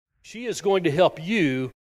She is going to help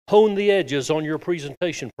you hone the edges on your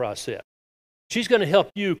presentation process. She's going to help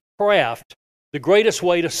you craft the greatest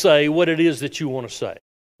way to say what it is that you want to say.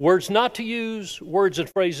 Words not to use, words and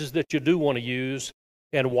phrases that you do want to use,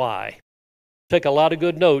 and why. Take a lot of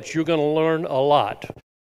good notes. You're going to learn a lot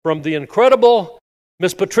from the incredible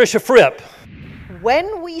Miss Patricia Fripp.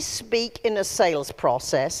 When we speak in a sales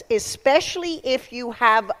process, especially if you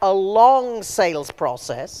have a long sales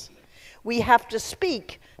process, we have to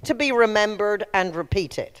speak to be remembered and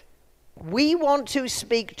repeated. We want to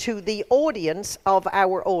speak to the audience of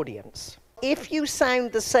our audience. If you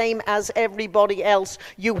sound the same as everybody else,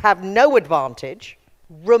 you have no advantage.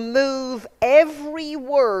 Remove every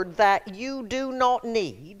word that you do not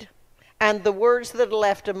need, and the words that are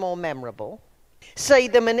left are more memorable. Say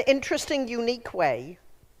them in an interesting, unique way,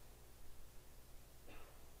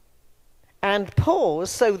 and pause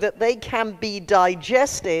so that they can be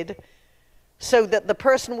digested, so that the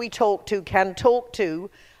person we talk to can talk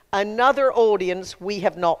to another audience we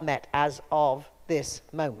have not met as of this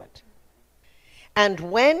moment. And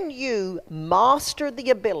when you master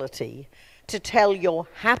the ability to tell your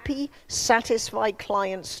happy, satisfied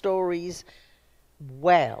client stories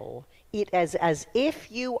well, it is as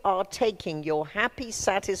if you are taking your happy,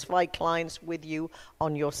 satisfied clients with you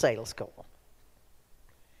on your sales call.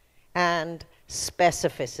 And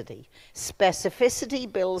specificity. Specificity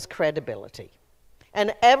builds credibility.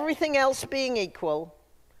 And everything else being equal,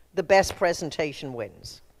 the best presentation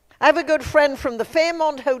wins. I have a good friend from the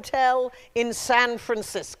Fairmont Hotel in San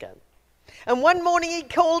Francisco. And one morning he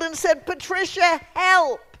called and said, "Patricia,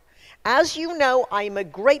 help! As you know, I'm a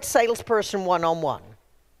great salesperson one-on-one.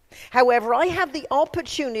 However, I have the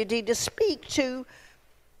opportunity to speak to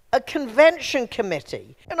a convention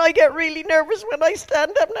committee, and I get really nervous when I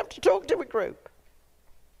stand up and have to talk to a group."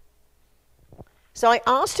 So I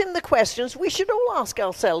asked him the questions we should all ask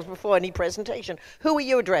ourselves before any presentation. Who are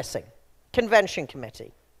you addressing? Convention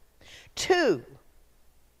committee. 2,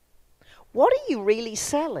 what are you really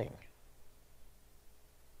selling?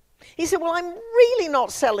 He said, "Well, I'm really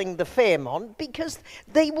not selling the Fairmont because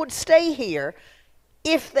they would stay here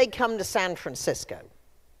if they come to San Francisco.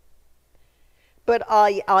 But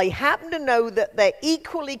I happen to know that they're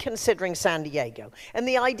equally considering San Diego. And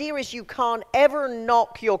the idea is you can't ever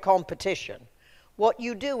knock your competition. What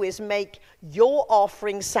you do is make your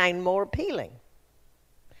offering sound more appealing."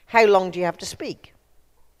 How long do you have to speak?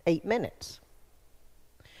 8 minutes.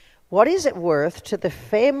 What is it worth to the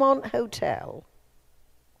Fairmont Hotel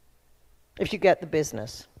if you get the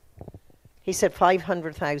business? He said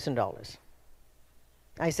 $500,000.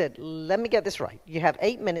 I said, let me get this right. You have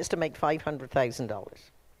 8 minutes to make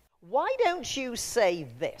 $500,000. Why don't you say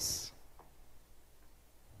this?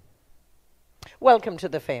 "Welcome to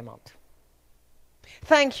the Fairmont.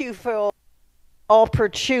 Thank you for the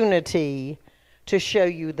opportunity to show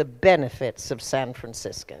you the benefits of San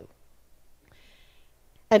Francisco.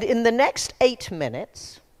 And in the next 8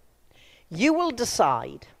 minutes, you will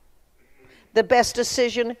decide the best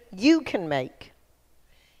decision you can make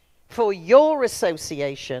for your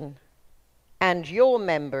association and your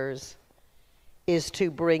members is to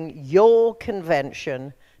bring your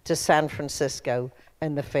convention to San Francisco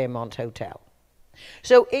and the Fairmont Hotel."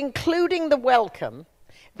 So including the welcome,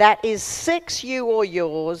 that is 6 you or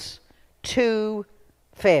yours to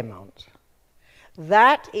Fairmont.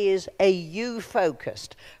 That is a you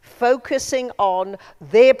focused, focusing on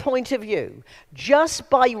their point of view, just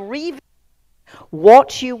by reviewing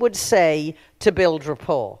what you would say to build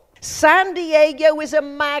rapport. San Diego is a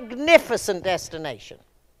magnificent destination,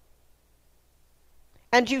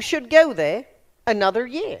 and you should go there another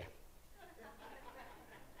year.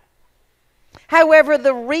 However,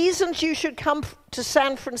 the reasons you should come to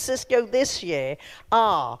San Francisco this year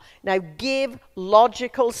are, now give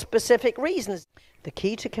logical, specific reasons. The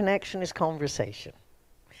key to connection is conversation.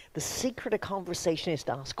 The secret of conversation is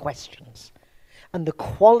to ask questions. And the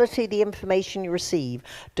quality of the information you receive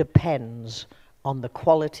depends on the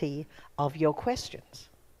quality of your questions.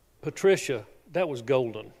 Patricia, that was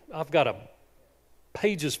golden. I've got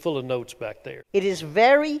pages full of notes back there. It is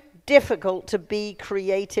very difficult to be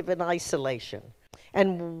creative in isolation.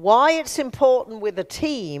 And why it's important with a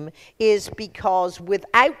team is because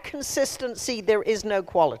without consistency, there is no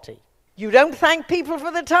quality. You don't thank people for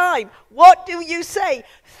the time. What do you say?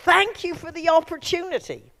 Thank you for the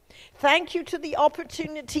opportunity. Thank you to the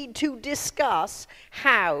opportunity to discuss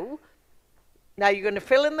how, now you're going to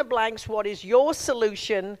fill in the blanks, what is your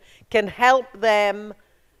solution can help them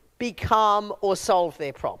become or solve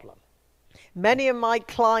their problem. Many of my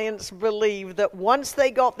clients believe that once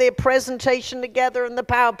they got their presentation together and the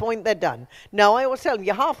PowerPoint, they're done. No, I always tell them,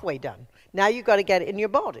 you're halfway done. Now you've got to get it in your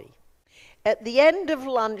body. At the end of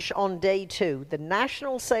lunch on day 2, the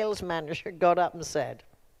national sales manager got up and said,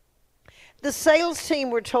 the sales team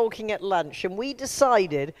were talking at lunch and we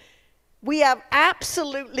decided we have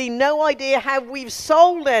absolutely no idea how we've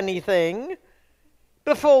sold anything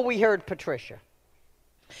before we heard Patricia.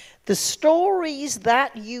 The stories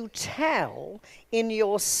that you tell in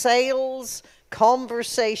your sales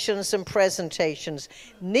conversations and presentations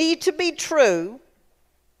need to be true.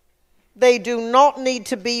 They do not need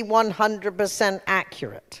to be 100%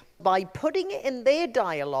 accurate. By putting it in their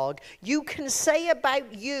dialogue, you can say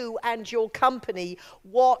about you and your company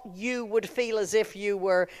what you would feel as if you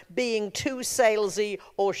were being too salesy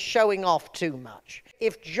or showing off too much.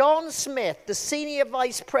 If John Smith, the senior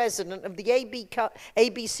vice president of the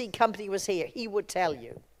ABC company, was here, he would tell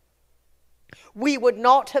you, we would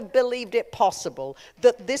not have believed it possible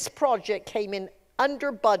that this project came in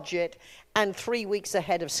under budget and 3 weeks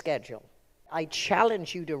ahead of schedule. I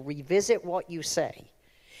challenge you to revisit what you say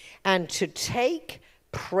and to take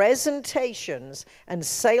presentations and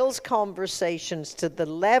sales conversations to the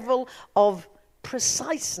level of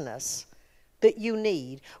preciseness that you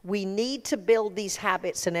need. We need to build these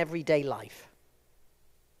habits in everyday life.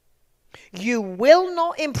 You will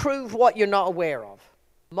not improve what you're not aware of.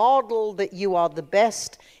 Model that you are the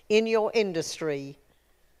best in your industry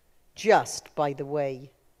just by the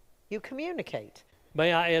way you communicate.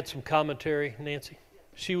 May I add some commentary, Nancy?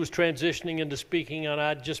 She was transitioning into speaking, and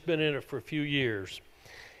I'd just been in it for a few years.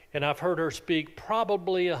 And I've heard her speak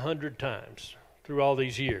probably 100 times through all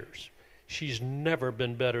these years. She's never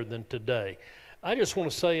been better than today. I just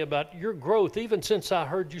want to say about your growth, even since I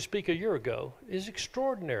heard you speak a year ago, is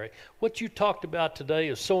extraordinary. What you talked about today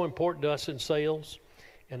is so important to us in sales,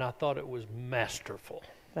 and I thought it was masterful.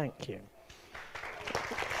 Thank you.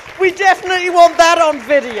 We definitely want that on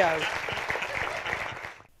video.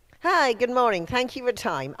 Hi, good morning. Thank you for your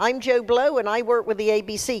time. I'm Joe Blow, and I work with the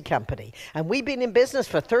ABC company. And we've been in business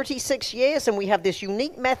for 36 years, and we have this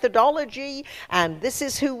unique methodology, and this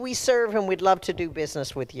is who we serve, and we'd love to do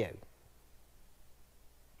business with you.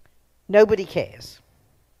 Nobody cares.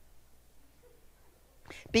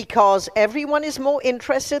 Because everyone is more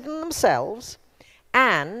interested in themselves,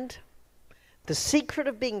 and the secret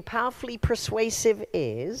of being powerfully persuasive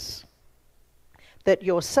is that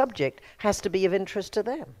your subject has to be of interest to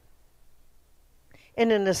them. And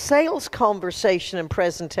in a sales conversation and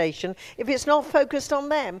presentation, if it's not focused on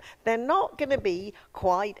them, they're not going to be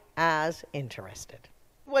quite as interested.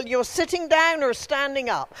 Well, you're sitting down or standing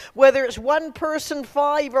up, whether it's one person,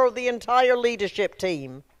 5, or the entire leadership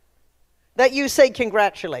team, that you say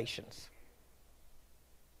congratulations.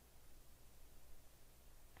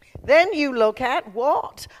 Then you look at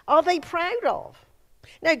what are they proud of.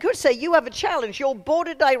 Now, you could say you have a challenge. Your board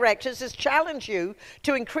of directors has challenged you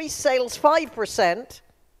to increase sales 5%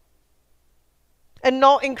 and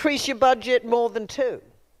not increase your budget more than 2%.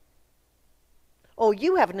 Or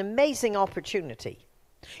you have an amazing opportunity.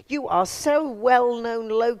 You are so well known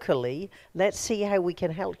locally. Let's see how we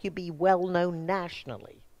can help you be well known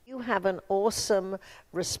nationally. You have an awesome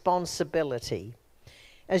responsibility.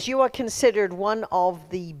 As you are considered one of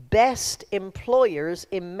the best employers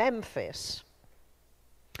in Memphis,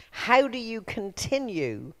 how do you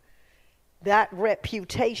continue that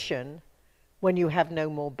reputation when you have no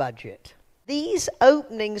more budget? These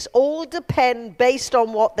openings all depend based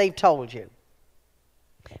on what they've told you.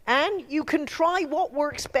 And you can try what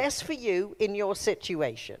works best for you in your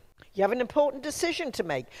situation. You have an important decision to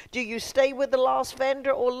make. Do you stay with the last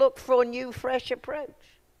vendor or look for a new, fresh approach?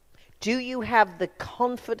 Do you have the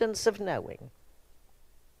confidence of knowing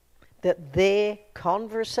that their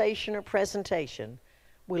conversation or presentation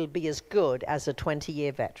will be as good as a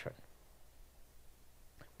 20-year veteran?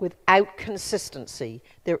 Without consistency,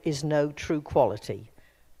 there is no true quality.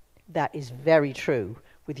 That is very true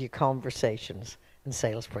with your conversations and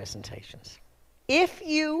sales presentations. If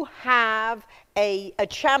you have a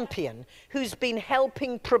champion who's been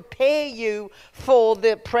helping prepare you for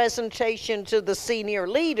the presentation to the senior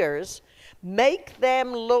leaders, make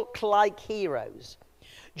them look like heroes.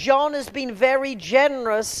 John has been very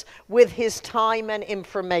generous with his time and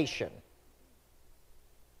information.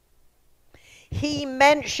 He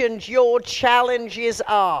mentioned your challenges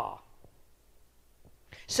are.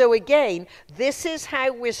 So again, this is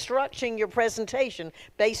how we're structuring your presentation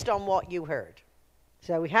based on what you heard.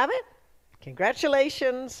 So we have it.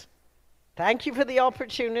 Congratulations. Thank you for the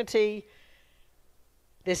opportunity.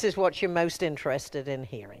 This is what you're most interested in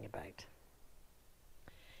hearing about.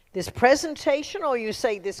 This presentation, or you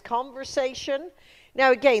say this conversation.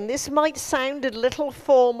 Now again, this might sound a little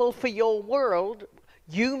formal for your world.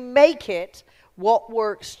 You make it what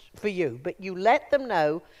works for you, but you let them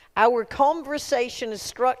know our conversation is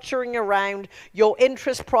structuring around your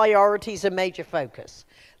interest, priorities, and major focus.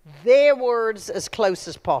 Their words as close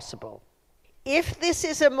as possible. If this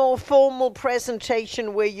is a more formal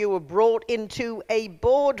presentation where you are brought into a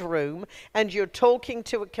boardroom and you're talking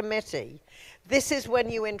to a committee, this is when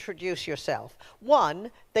you introduce yourself.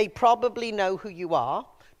 1, they probably know who you are.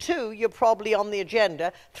 2, you're probably on the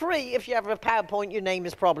agenda. 3, if you have a PowerPoint, your name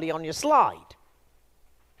is probably on your slide.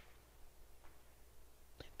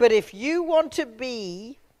 But if you want to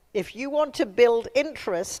build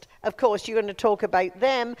interest, of course, you're going to talk about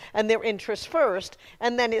them and their interests first,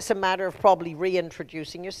 and then it's a matter of probably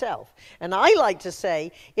reintroducing yourself. And I like to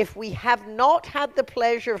say, if we have not had the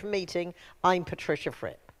pleasure of meeting, I'm Patricia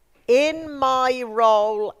Fripp. In my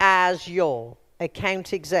role as your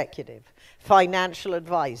account executive, financial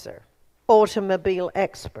advisor, automobile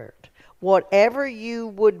expert, whatever you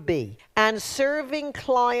would be, and serving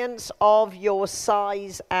clients of your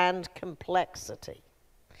size and complexity,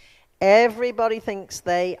 everybody thinks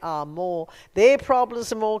their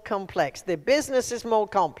problems are more complex, their business is more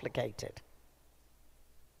complicated.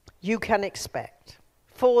 You can expect.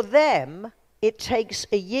 For them, it takes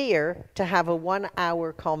a year to have a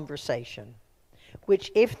 1-hour conversation,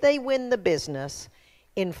 which if they win the business,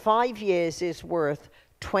 in 5 years is worth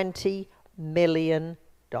 $20 million.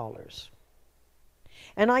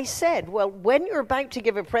 And I said, well, when you're about to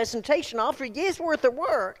give a presentation after a year's worth of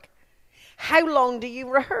work, how long do you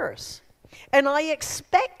rehearse? And I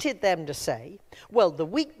expected them to say, well, the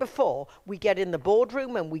week before, we get in the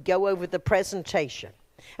boardroom and we go over the presentation.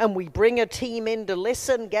 And we bring a team in to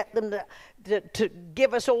listen, get them to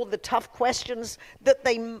give us all the tough questions that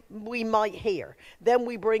we might hear. Then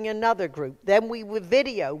we bring another group. Then we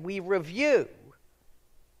video, we review.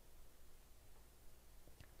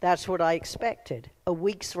 That's what I expected. A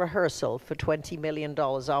week's rehearsal for $20 million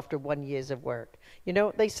after 1 year of work. You know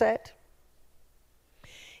what they said?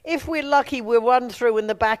 If we're lucky, we'll run through in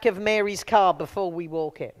the back of Mary's car before we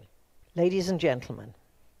walk in. Ladies and gentlemen,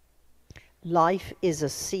 life is a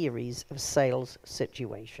series of sales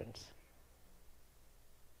situations.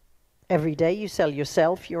 Every day you sell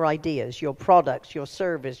yourself, your ideas, your products, your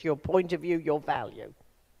service, your point of view, your value.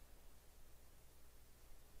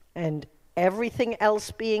 And everything else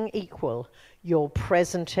being equal, your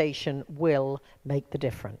presentation will make the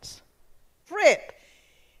difference. Fripp,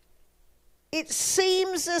 it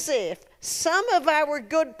seems as if some of our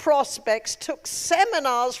good prospects took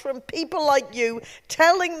seminars from people like you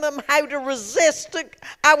telling them how to resist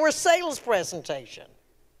our sales presentation.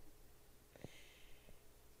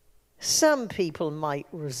 Some people might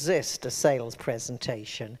resist a sales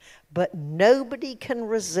presentation, but nobody can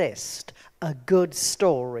resist a good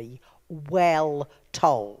story well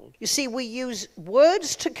told. You see, we use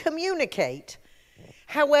words to communicate.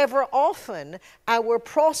 However, often our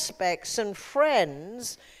prospects and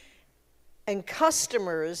friends and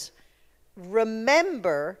customers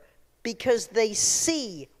remember because they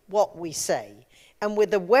see what we say. And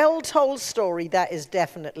with a well-told story, that is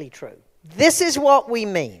definitely true. This is what we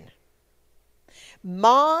mean.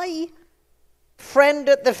 My friend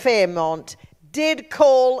at the Fairmont did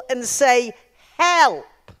call and say, help.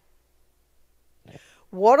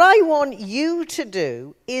 What I want you to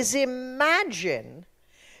do is imagine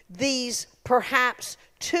these perhaps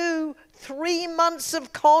 2-3 months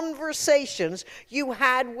of conversations you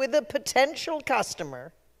had with a potential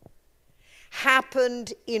customer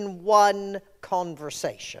happened in one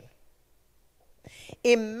conversation.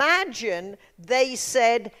 Imagine they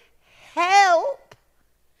said, help,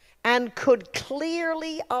 and could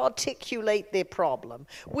clearly articulate their problem,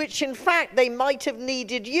 which in fact they might have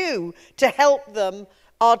needed you to help them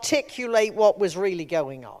articulate what was really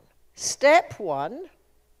going on. Step 1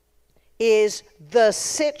 is the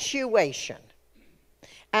situation.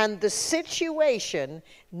 And the situation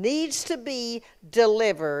needs to be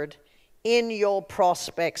delivered in your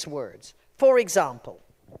prospect's words. For example,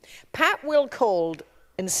 Pat Will called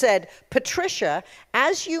and said, Patricia,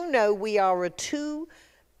 as you know, we are a $2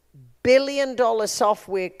 billion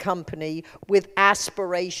software company with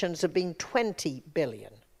aspirations of being $20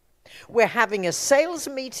 billion. We're having a sales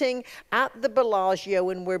meeting at the Bellagio,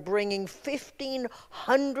 and we're bringing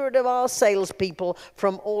 1,500 of our salespeople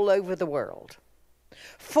from all over the world.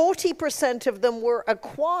 40% of them were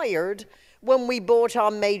acquired when we bought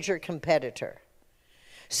our major competitor.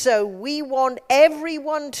 So we want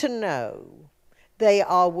everyone to know they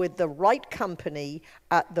are with the right company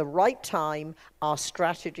at the right time. Our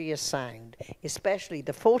strategy is sound, especially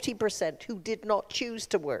the 40% who did not choose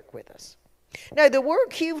to work with us. Now, the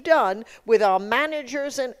work you've done with our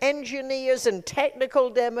managers and engineers and technical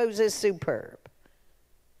demos is superb.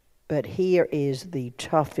 But here is the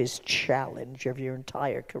toughest challenge of your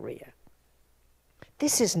entire career.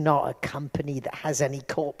 This is not a company that has any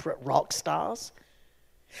corporate rock stars.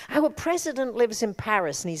 Our president lives in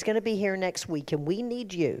Paris, and he's going to be here next week, and we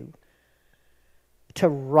need you to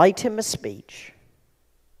write him a speech,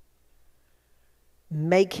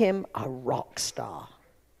 make him a rock star,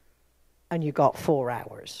 and you got 4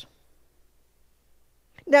 hours.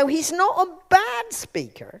 Now, he's not a bad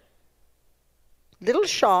speaker. Little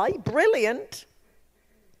shy, brilliant,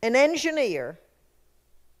 an engineer,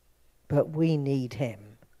 but we need him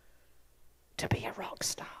to be a rock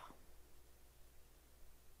star.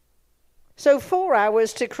 So 4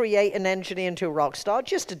 hours to create an engineer into a rock star,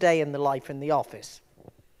 just a day in the life in the office.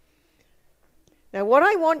 Now, what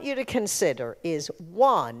I want you to consider is,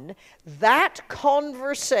 one, that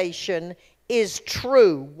conversation is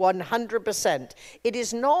true 100%. It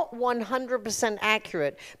is not 100%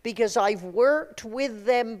 accurate because I've worked with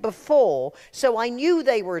them before, so I knew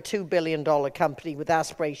they were a $2 billion company with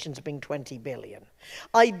aspirations of being $20 billion.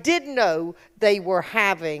 I did know they were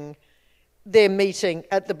having their meeting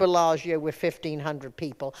at the Bellagio with 1,500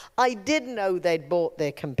 people. I did know they'd bought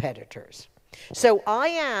their competitors. So I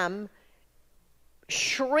am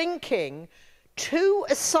shrinking 2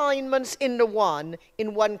 assignments into one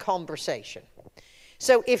in one conversation.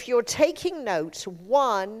 So if you're taking notes,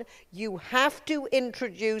 1, you have to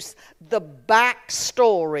introduce the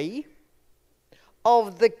backstory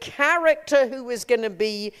of the character who is going to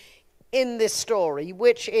be in this story,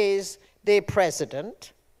 which is their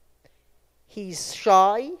president. He's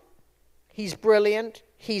shy, he's brilliant,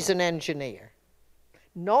 he's an engineer.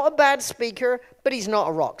 Not a bad speaker, but he's not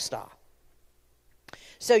a rock star.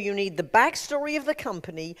 So you need the backstory of the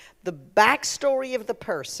company, the backstory of the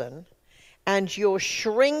person, and you're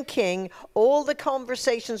shrinking all the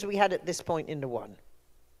conversations we had at this point into one.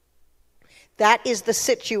 That is the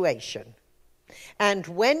situation. And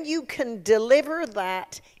when you can deliver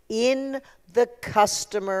that in the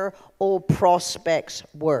customer or prospect's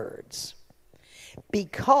words,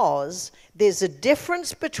 because there's a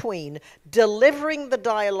difference between delivering the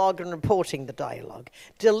dialogue and reporting the dialogue.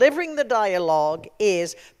 Delivering the dialogue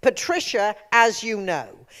is, Patricia, as you know.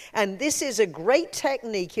 And this is a great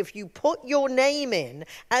technique. If you put your name in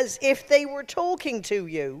as if they were talking to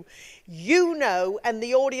you, you know, and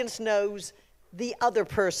the audience knows the other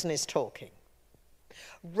person is talking.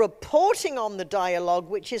 Reporting on the dialogue,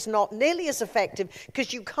 which is not nearly as effective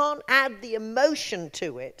because you can't add the emotion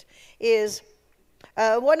to it, is...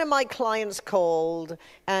 one of my clients called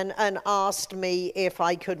and asked me if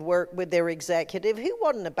I could work with their executive, who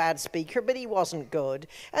wasn't a bad speaker, but he wasn't good.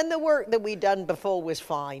 And the work that we'd done before was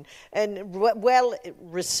fine and well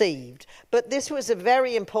received. But this was a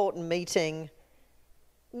very important meeting.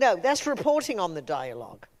 No, that's reporting on the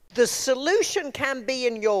dialogue. The solution can be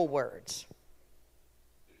in your words.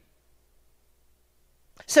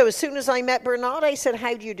 So as soon as I met Bernard, I said,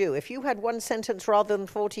 how do you do? If you had one sentence rather than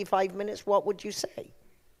 45 minutes, what would you say?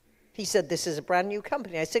 He said, this is a brand new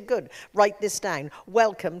company. I said, good, write this down.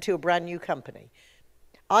 Welcome to a brand new company.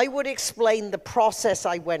 I would explain the process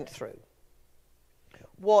I went through.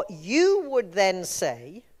 What you would then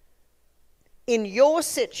say in your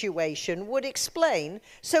situation would explain,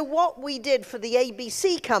 so what we did for the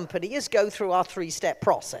ABC company is go through our 3-step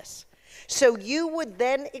process. So you would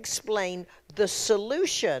then explain the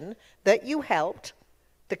solution that you helped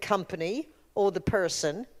the company or the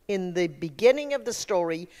person in the beginning of the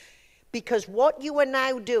story, because what you are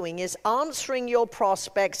now doing is answering your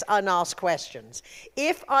prospects' unasked questions.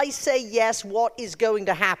 If I say yes, what is going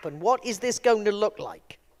to happen? What is this going to look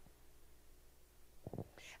like?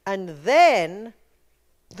 And then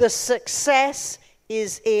the success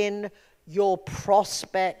is in your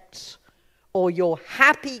prospects' or your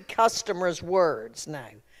happy customer's words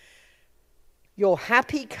now. Your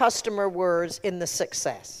happy customer words in the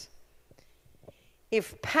success.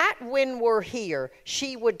 If Pat Wynn were here,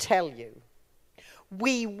 she would tell you,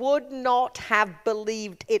 we would not have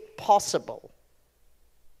believed it possible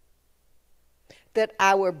that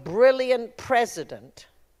our brilliant president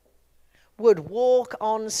would walk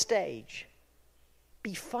on stage,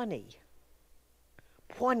 be funny,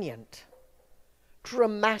 poignant,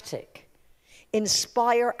 dramatic,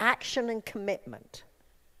 inspire action and commitment,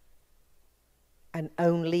 and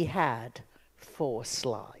only had 4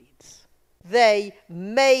 slides. They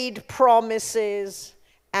made promises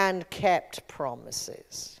and kept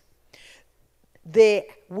promises.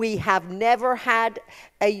 We have never had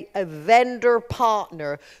a vendor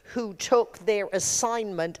partner who took their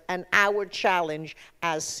assignment and our challenge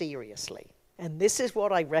as seriously. And this is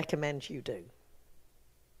what I recommend you do.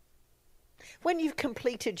 When you've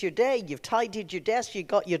completed your day, you've tidied your desk, you've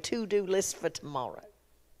got your to-do list for tomorrow.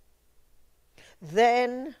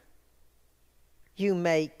 Then you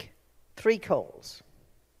make 3 calls.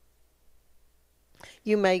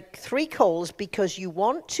 You make 3 calls because you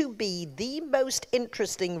want to be the most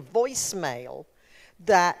interesting voicemail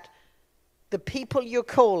that the people you're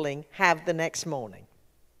calling have the next morning.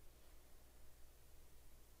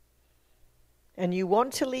 And you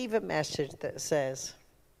want to leave a message that says,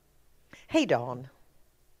 "Hey, Dawn,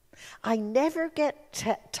 I never get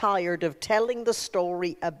tired of telling the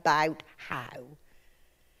story about how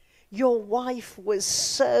your wife was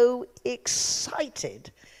so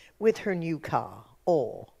excited with her new car."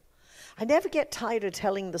 Or, "I never get tired of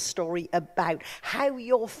telling the story about how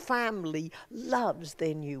your family loves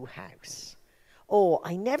their new house." Or,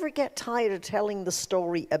 "I never get tired of telling the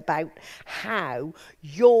story about how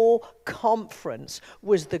your conference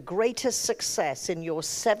was the greatest success in your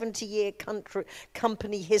 70-year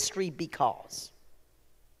company history because."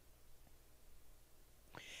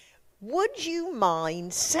 Would you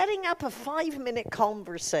mind setting up a 5-minute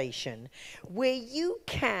conversation where you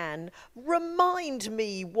can remind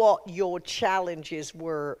me what your challenges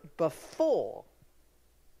were before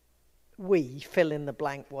we fill in the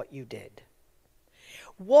blank what you did?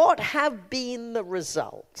 What have been the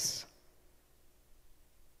results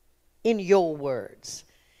in your words?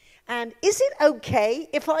 And is it okay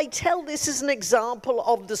if I tell this as an example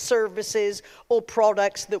of the services or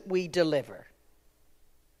products that we deliver?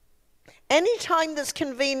 Anytime that's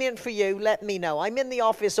convenient for you, let me know. I'm in the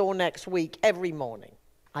office all next week, every morning.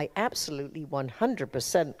 I absolutely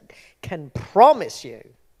 100% can promise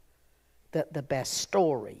you that the best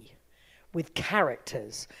story with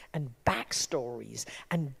characters and backstories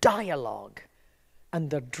and dialogue and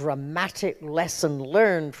the dramatic lesson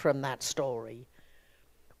learned from that story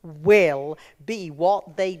will be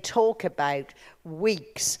what they talk about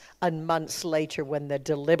weeks and months later when they're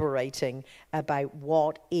deliberating about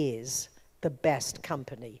what is the best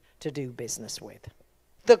company to do business with.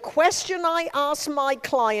 The question I ask my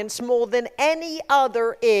clients more than any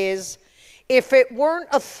other is, if it weren't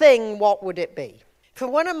a thing, what would it be? For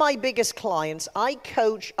one of my biggest clients, I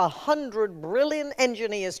coach 100 brilliant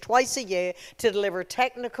engineers twice a year to deliver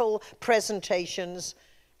technical presentations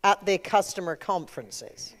at their customer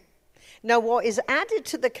conferences. Now, what is added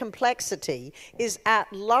to the complexity is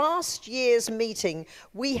at last year's meeting,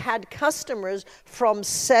 we had customers from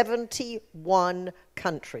 71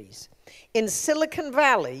 countries. In Silicon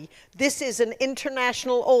Valley, this is an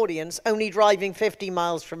international audience only driving 50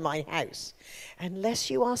 miles from my house.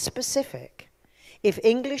 Unless you are specific. If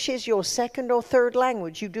English is your second or third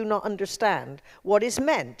language, you do not understand what is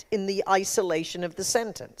meant in the isolation of the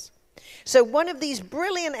sentence. So one of these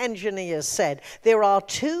brilliant engineers said, there are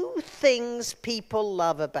 2 things people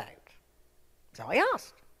love about. So I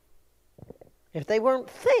asked, if they weren't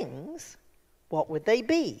things, what would they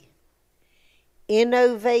be?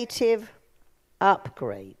 Innovative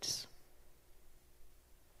upgrades.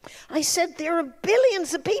 I said, there are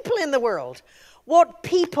billions of people in the world. What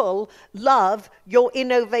people love your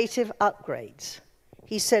innovative upgrades?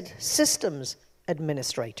 He said, systems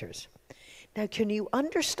administrators. Now, can you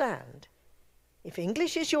understand, if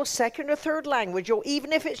English is your second or third language, or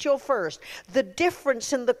even if it's your first, the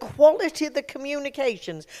difference in the quality of the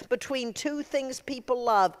communications between 2 things people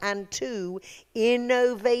love and 2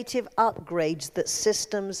 innovative upgrades that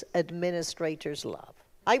systems administrators love?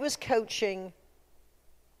 I was coaching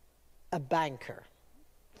a banker,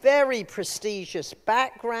 very prestigious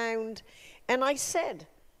background, and I said,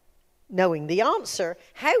 knowing the answer,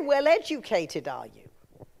 how well educated are you?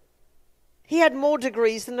 He had more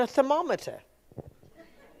degrees than a thermometer.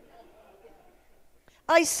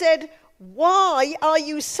 I said, why are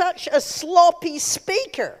you such a sloppy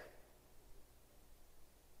speaker?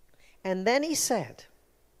 And then he said,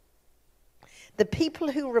 the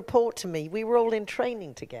people who report to me, we were all in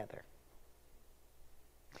training together.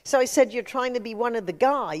 So I said, you're trying to be one of the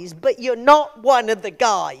guys, but you're not one of the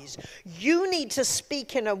guys. You need to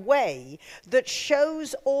speak in a way that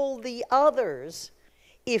shows all the others,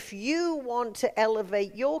 if you want to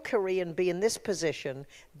elevate your career and be in this position,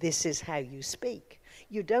 this is how you speak.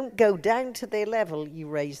 You don't go down to their level, you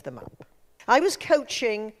raise them up. I was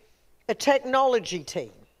coaching a technology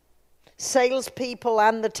team, salespeople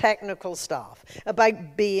and the technical staff,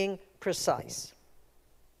 about being precise.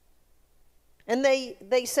 And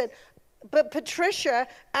they said, but Patricia,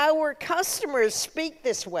 our customers speak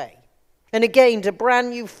this way. And again, a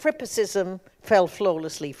brand new Frippicism fell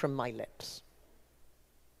flawlessly from my lips.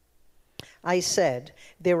 I said,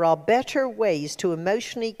 there are better ways to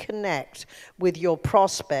emotionally connect with your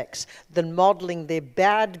prospects than modeling their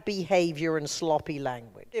bad behavior and sloppy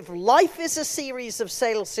language. If life is a series of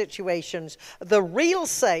sales situations, the real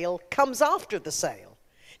sale comes after the sale.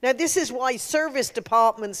 Now, this is why service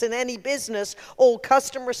departments in any business, all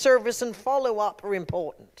customer service and follow-up are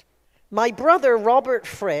important. My brother, Robert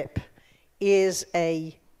Fripp, is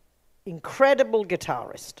an incredible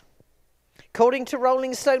guitarist. According to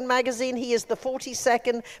Rolling Stone magazine, he is the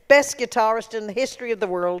 42nd best guitarist in the history of the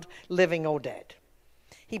world, living or dead.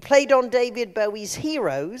 He played on David Bowie's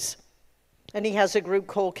Heroes, and he has a group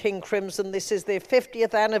called King Crimson. This is their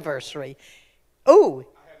 50th anniversary. Oh,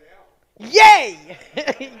 yay!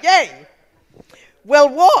 Yay! Well,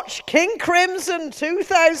 watch King Crimson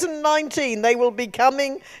 2019. They will be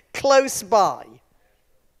coming close by.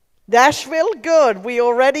 Nashville, good. We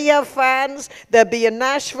already have fans. There'll be in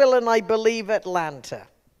Nashville and I believe Atlanta.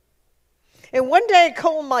 And one day I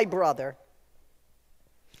called my brother,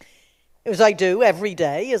 as I do every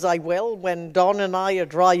day, as I will when Don and I are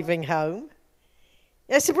driving home.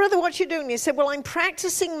 I said, brother, what you doing? He said, well, I'm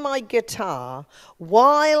practicing my guitar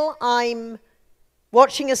while I'm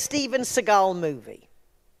watching a Steven Seagal movie.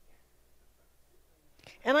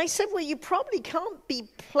 And I said, well, you probably can't be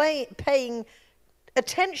paying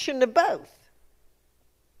attention to both.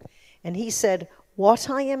 And he said, what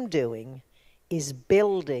I am doing is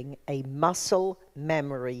building a muscle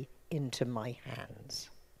memory into my hands.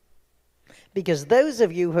 Because those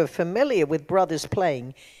of you who are familiar with brothers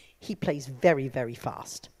playing, he plays very, very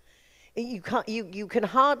fast. You can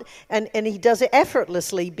hard, and he does it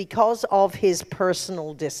effortlessly because of his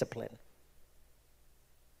personal discipline.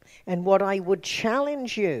 And what I would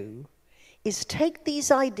challenge you is take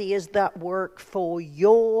these ideas that work for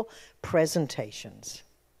your presentations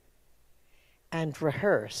and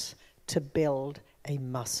rehearse to build a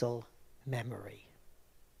muscle memory.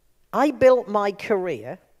 I built my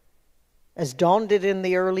career, as Don did in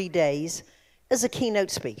the early days, as a keynote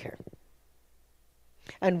speaker.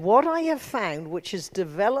 And what I have found, which has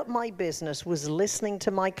developed my business, was listening to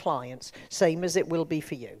my clients, same as it will be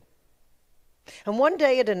for you. And one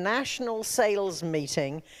day at a national sales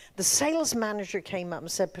meeting, the sales manager came up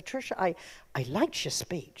and said, Patricia, I liked your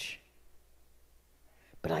speech,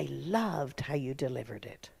 but I loved how you delivered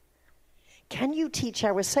it. Can you teach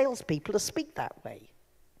our salespeople to speak that way?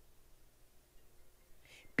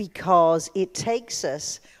 Because it takes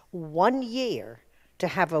us 1 year to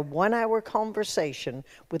have a 1-hour conversation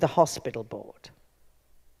with a hospital board.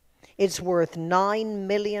 It's worth $9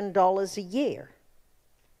 million a year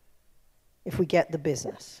if we get the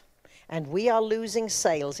business. And we are losing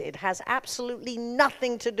sales. It has absolutely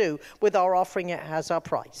nothing to do with our offering. It has our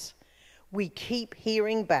price. We keep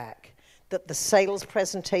hearing back that the sales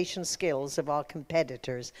presentation skills of our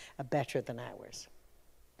competitors are better than ours.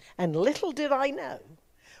 And little did I know,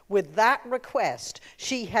 with that request,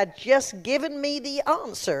 she had just given me the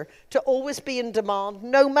answer to always be in demand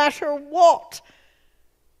no matter what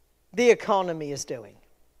the economy is doing.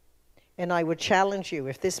 And I would challenge you,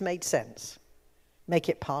 if this made sense, make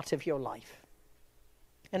it part of your life.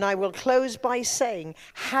 And I will close by saying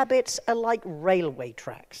habits are like railway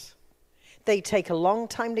tracks. They take a long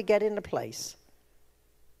time to get into place,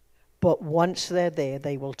 but once they're there,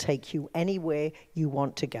 they will take you anywhere you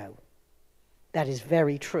want to go. That is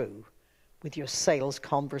very true with your sales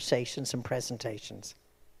conversations and presentations.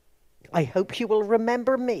 I hope you will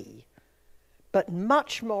remember me, but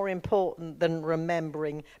much more important than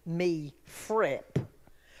remembering me, Fripp,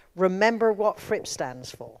 remember what Fripp stands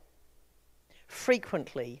for.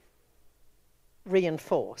 Frequently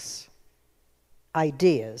reinforce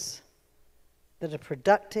ideas that are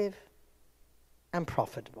productive and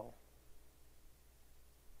profitable.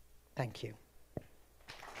 Thank you.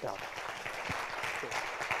 Well.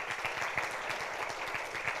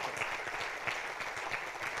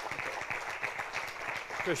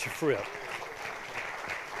 Patricia Fripp.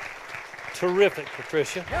 Terrific,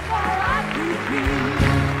 Patricia.